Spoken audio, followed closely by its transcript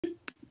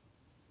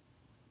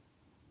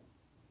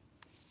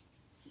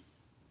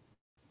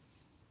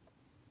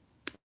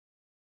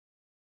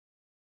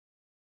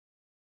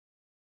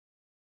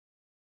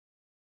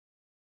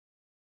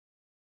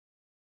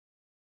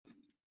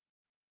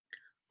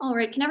All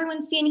right, can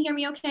everyone see and hear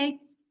me okay?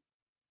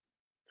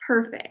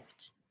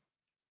 Perfect.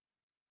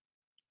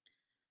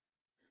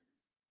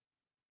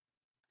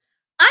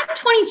 I'm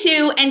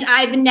 22 and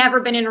I've never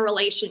been in a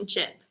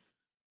relationship.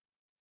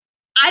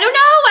 I don't know,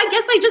 I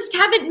guess I just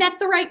haven't met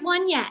the right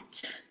one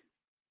yet.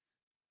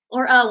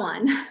 Or a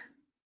one.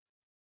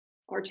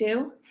 Or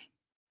two.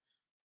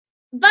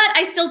 But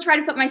I still try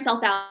to put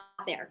myself out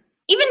there.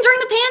 Even during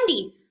the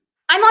pandy.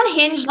 I'm on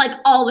Hinge like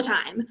all the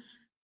time.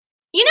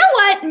 You know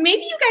what?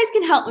 Maybe you guys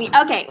can help me.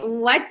 Okay,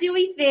 what do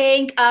we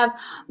think of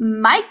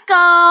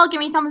Michael? Give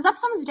me thumbs up,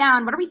 thumbs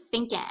down. What are we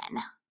thinking?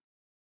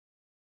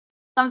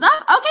 Thumbs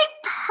up? Okay,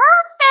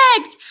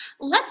 perfect.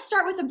 Let's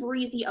start with a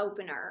breezy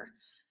opener.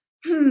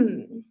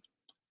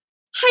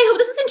 I hope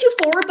this isn't too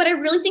forward, but I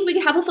really think we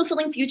could have a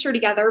fulfilling future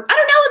together. I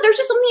don't know, there's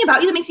just something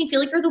about you that makes me feel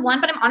like you're the one,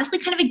 but I'm honestly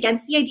kind of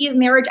against the idea of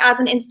marriage as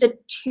an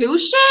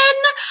institution.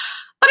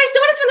 But I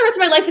still want to spend the rest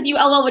of my life with you.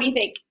 LOL, what do you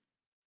think?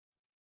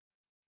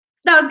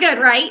 That was good,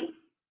 right?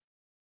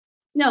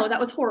 No, that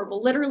was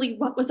horrible. Literally,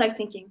 what was I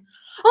thinking?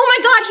 Oh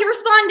my God, he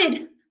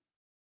responded.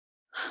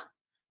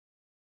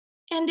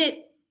 And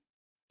it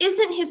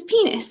isn't his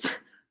penis.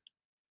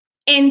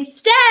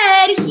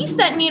 Instead, he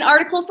sent me an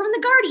article from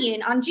The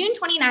Guardian on June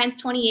 29th,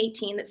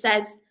 2018 that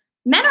says,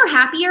 men are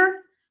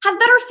happier, have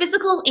better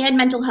physical and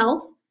mental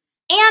health,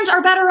 and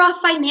are better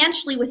off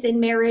financially within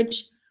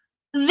marriage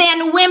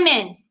than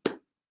women.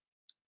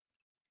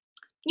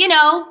 You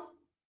know,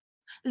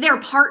 they're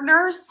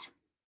partners.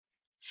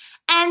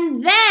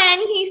 And then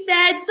he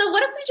said, so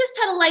what if we just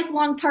had a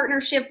lifelong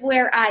partnership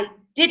where I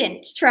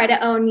didn't try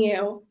to own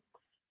you?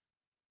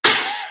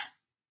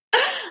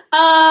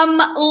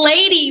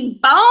 Lady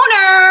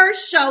boner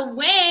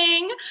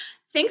showing.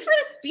 Thanks for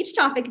the speech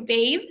topic,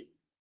 babe.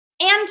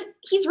 And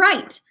he's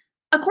right.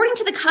 According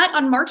to The Cut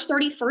on March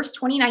 31st,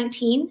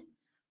 2019,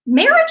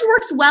 marriage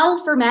works well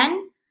for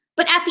men,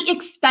 but at the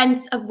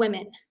expense of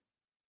women.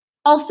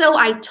 Also,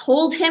 I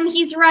told him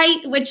he's right,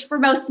 which for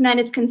most men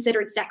is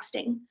considered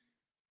sexting.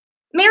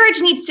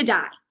 Marriage needs to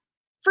die,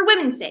 for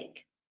women's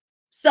sake.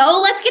 So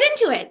let's get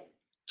into it.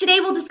 Today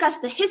we'll discuss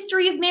the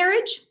history of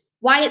marriage,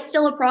 why it's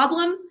still a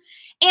problem,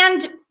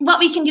 and what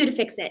we can do to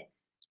fix it.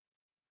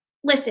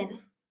 Listen,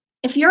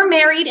 if you're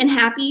married and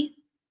happy,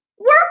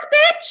 work,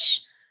 bitch!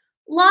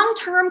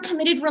 Long-term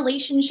committed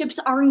relationships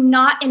are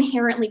not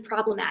inherently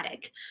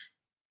problematic.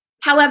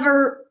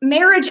 However,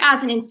 marriage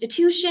as an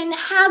institution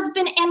has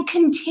been and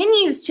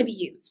continues to be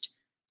used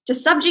to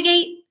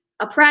subjugate,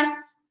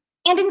 oppress,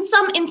 and in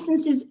some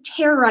instances,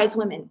 terrorize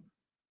women.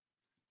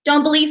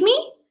 Don't believe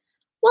me?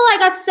 Well, I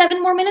got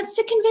 7 more minutes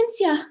to convince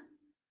ya.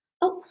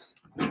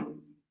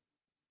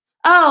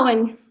 Oh,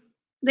 and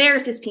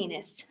there's his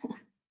penis.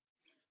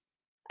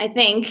 I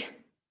think.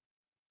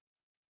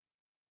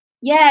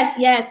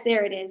 Yes,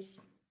 there it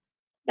is.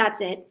 That's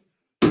it.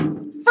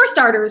 For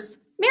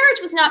starters,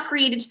 marriage was not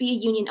created to be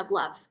a union of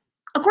love.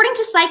 According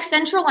to Psych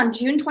Central on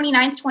June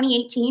 29th,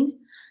 2018,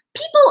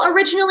 people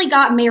originally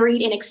got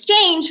married in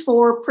exchange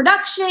for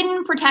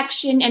production,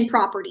 protection, and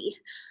property.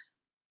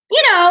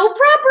 You know,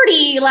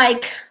 property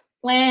like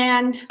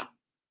land,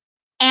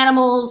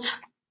 animals,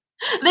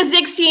 the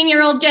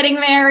 16-year-old getting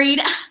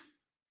married.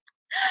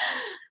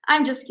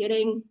 I'm just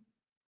kidding.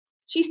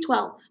 She's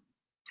 12.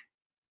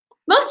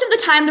 Most of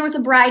the time, there was a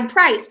bride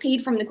price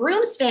paid from the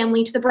groom's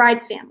family to the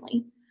bride's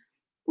family.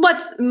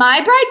 What's my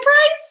bride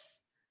price?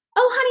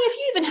 Oh, honey, if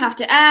you even have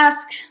to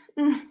ask.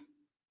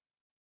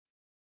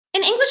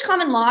 In English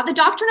common law, the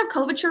doctrine of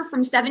coverture from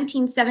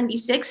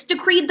 1776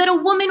 decreed that a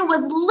woman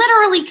was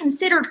literally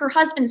considered her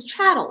husband's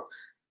chattel.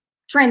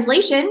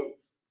 Translation,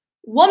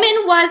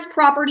 woman was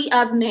property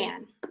of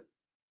man.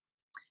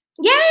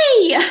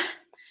 Yay!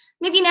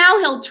 Maybe now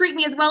he'll treat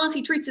me as well as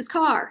he treats his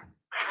car.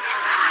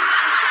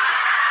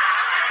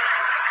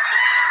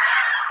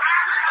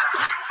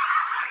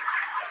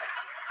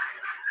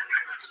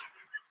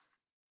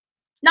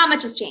 Not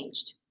much has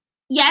changed.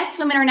 Yes,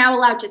 women are now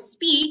allowed to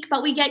speak,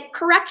 but we get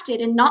corrected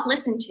and not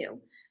listened to.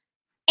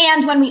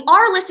 And when we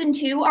are listened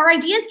to, our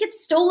ideas get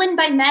stolen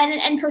by men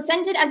and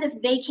presented as if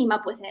they came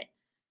up with it.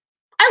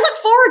 I look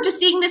forward to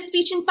seeing this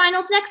speech in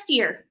finals next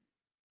year.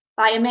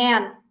 By a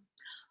man.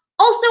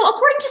 Also,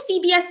 according to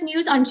CBS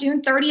News on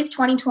June 30th,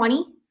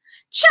 2020,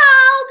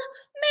 child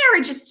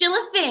marriage is still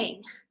a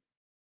thing.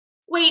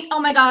 Wait,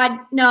 oh my God,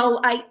 no,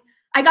 I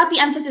got the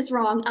emphasis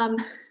wrong.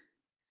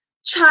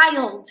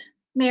 Child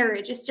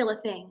marriage is still a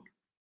thing.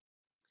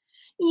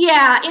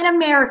 Yeah, in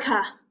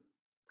America.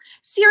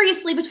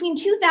 Seriously, between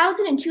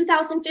 2000 and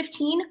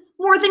 2015,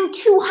 more than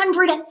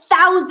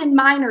 200,000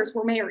 minors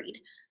were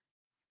married.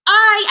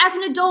 I, as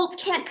an adult,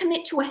 can't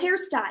commit to a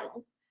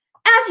hairstyle.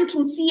 As you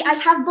can see, I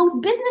have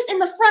both business in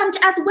the front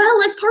as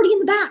well as party in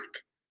the back.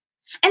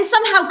 And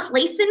somehow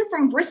Clayson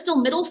from Bristol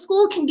Middle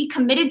School can be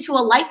committed to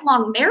a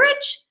lifelong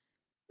marriage?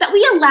 That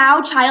we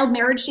allow child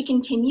marriage to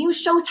continue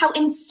shows how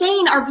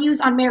insane our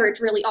views on marriage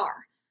really are.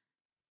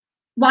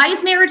 Why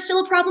is marriage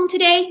still a problem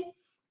today?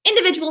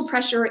 Individual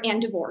pressure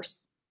and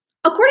divorce.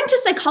 According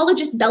to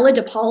psychologist Bella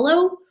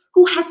DiPaolo,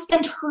 who has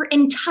spent her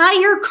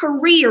entire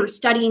career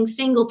studying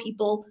single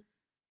people,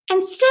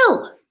 and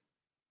still,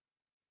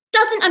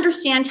 doesn't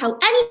understand how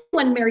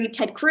anyone married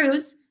Ted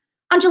Cruz.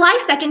 On July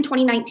 2nd,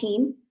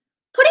 2019,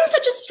 putting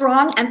such a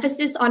strong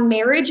emphasis on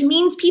marriage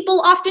means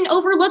people often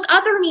overlook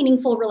other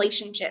meaningful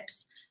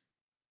relationships.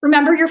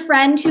 Remember your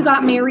friend who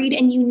got married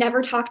and you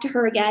never talked to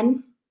her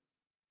again?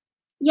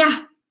 Yeah,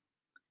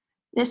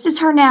 this is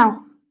her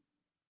now.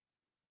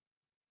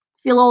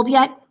 Feel old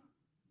yet?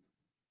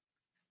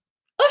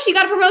 Oh, she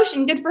got a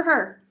promotion. Good for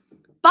her.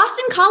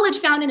 Boston College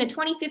found in a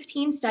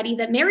 2015 study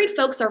that married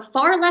folks are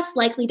far less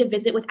likely to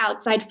visit with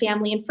outside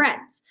family and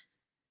friends.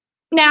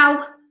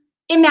 Now,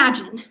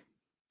 imagine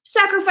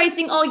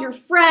sacrificing all your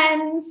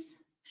friends,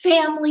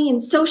 family,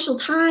 and social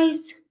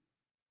ties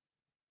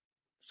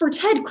for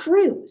Ted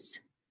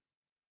Cruz.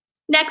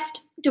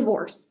 Next,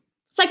 divorce.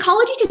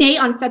 Psychology Today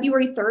on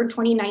February 3rd,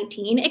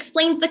 2019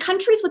 explains the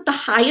countries with the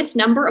highest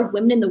number of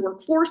women in the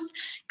workforce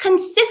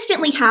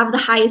consistently have the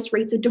highest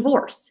rates of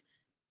divorce.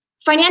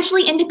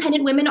 Financially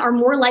independent women are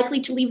more likely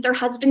to leave their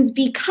husbands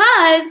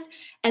because,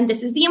 and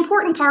this is the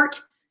important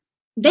part,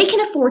 they can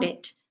afford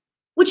it.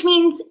 Which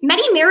means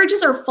many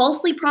marriages are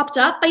falsely propped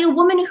up by a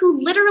woman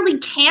who literally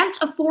can't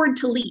afford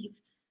to leave.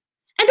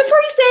 And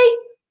before you say,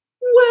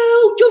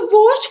 well,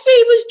 divorce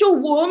favors the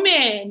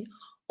woman,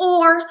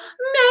 or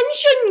men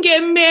shouldn't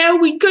get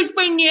married because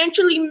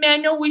financially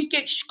men always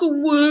get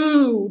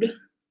screwed.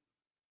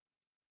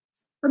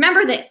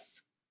 Remember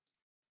this.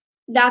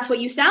 That's what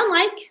you sound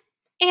like.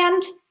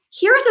 And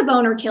here's a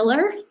boner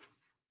killer.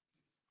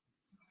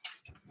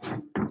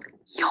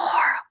 You're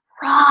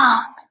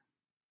wrong.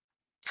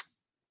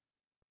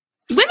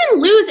 Women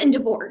lose in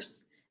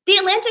divorce. The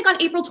Atlantic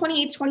on April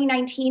 28,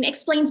 2019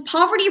 explains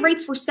poverty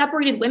rates for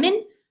separated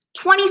women,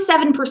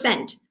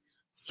 27%,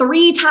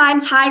 3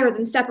 times higher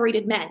than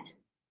separated men.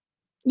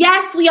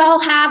 Yes, we all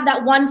have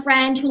that one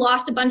friend who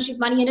lost a bunch of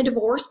money in a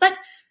divorce, but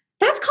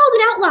that's called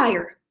an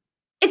outlier.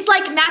 It's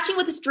like matching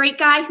with a straight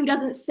guy who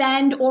doesn't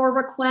send or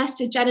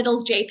request a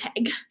genitals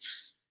JPEG.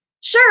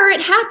 Sure,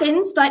 it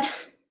happens, but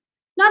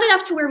not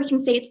enough to where we can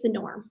say it's the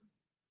norm.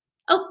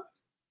 Oh.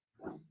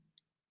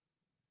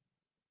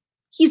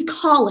 He's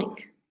calling.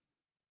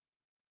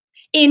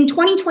 In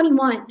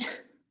 2021.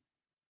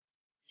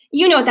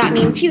 You know what that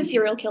means. He's a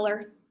serial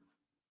killer.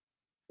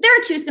 There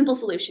are 2 simple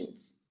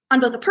solutions, on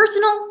both a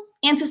personal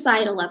and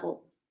societal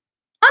level.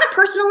 On a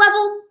personal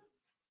level,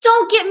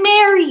 don't get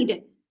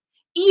married,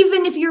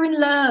 even if you're in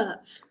love.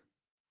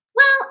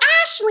 Well,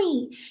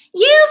 Ashley,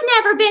 you've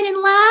never been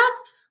in love.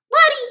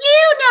 What do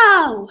you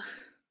know?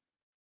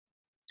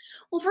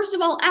 Well, first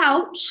of all,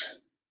 ouch.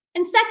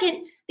 And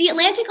second, The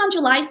Atlantic on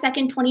July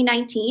 2nd,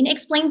 2019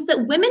 explains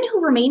that women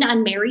who remain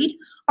unmarried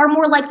are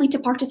more likely to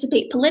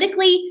participate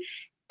politically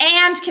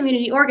and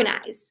community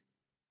organize.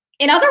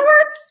 In other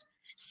words,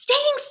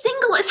 staying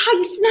single is how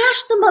you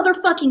smash the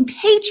motherfucking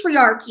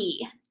patriarchy.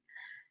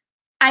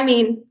 I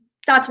mean,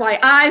 that's why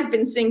I've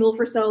been single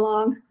for so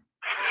long.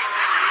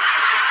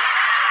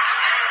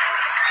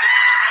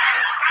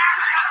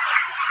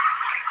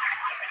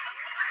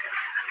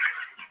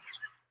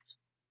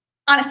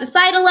 On a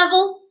societal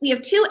level, we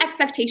have 2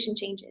 expectation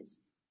changes.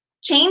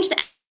 Change the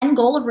end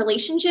goal of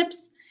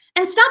relationships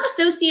and stop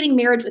associating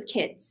marriage with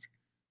kids.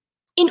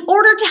 In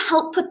order to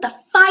help put the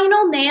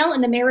final nail in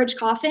the marriage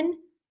coffin,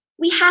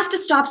 we have to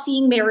stop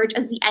seeing marriage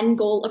as the end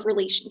goal of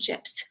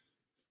relationships.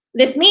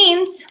 This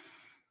means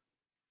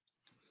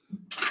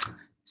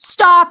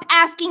stop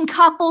asking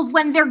couples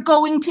when they're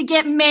going to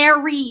get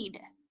married.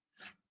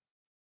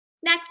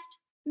 Next,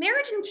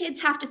 marriage and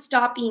kids have to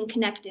stop being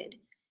connected.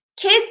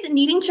 Kids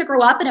needing to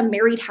grow up in a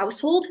married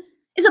household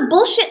is a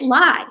bullshit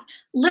lie,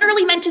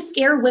 literally meant to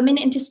scare women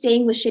into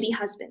staying with shitty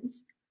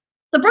husbands.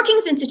 The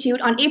Brookings Institute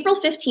on April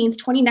 15th,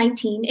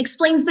 2019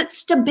 explains that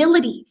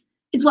stability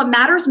is what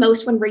matters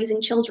most when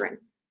raising children.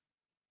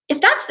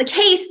 If that's the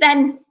case,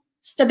 then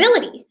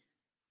stability,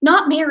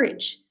 not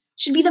marriage,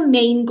 should be the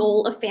main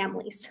goal of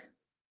families.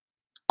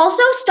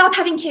 Also, stop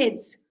having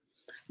kids.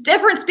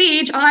 Different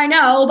speech, I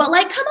know, but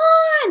like, come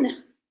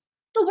on!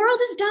 The world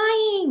is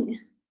dying.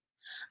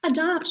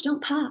 Adopt,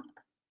 don't pop.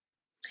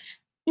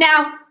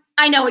 Now,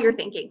 I know what you're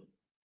thinking.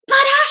 But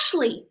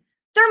Ashley,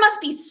 there must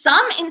be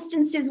some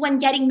instances when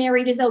getting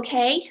married is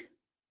okay.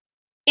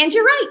 And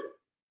you're right,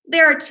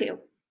 there are 2.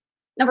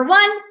 Number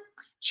 1,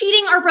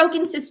 cheating our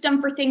broken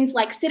system for things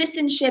like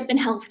citizenship and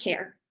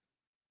healthcare.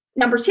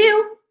 Number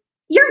 2,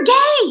 you're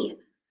gay.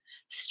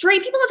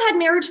 Straight people have had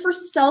marriage for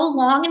so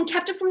long and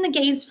kept it from the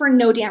gays for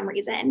no damn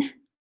reason.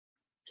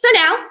 So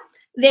now,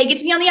 they get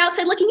to be on the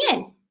outside looking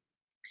in.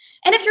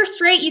 And if you're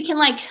straight, you can,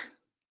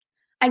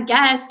 I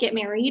guess, get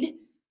married,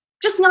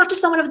 just not to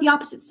someone of the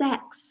opposite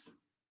sex.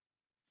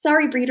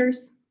 Sorry,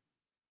 breeders.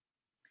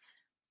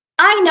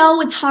 I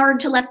know it's hard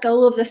to let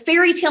go of the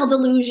fairy tale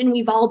delusion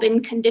we've all been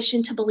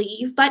conditioned to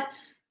believe, but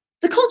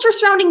the culture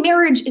surrounding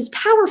marriage is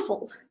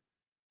powerful.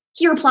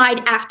 He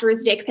replied after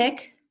his dick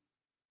pic.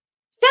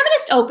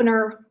 Feminist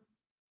opener,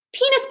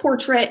 penis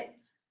portrait,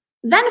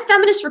 then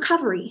feminist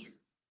recovery.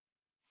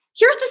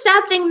 Here's the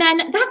sad thing,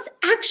 men, that's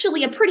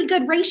actually a pretty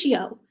good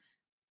ratio.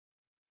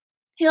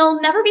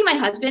 He'll never be my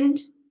husband,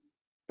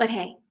 but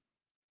hey,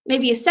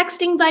 maybe a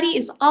sexting buddy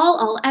is all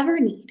I'll ever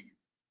need.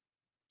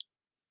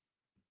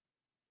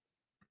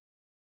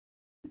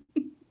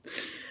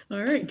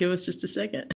 All right, give us just a second.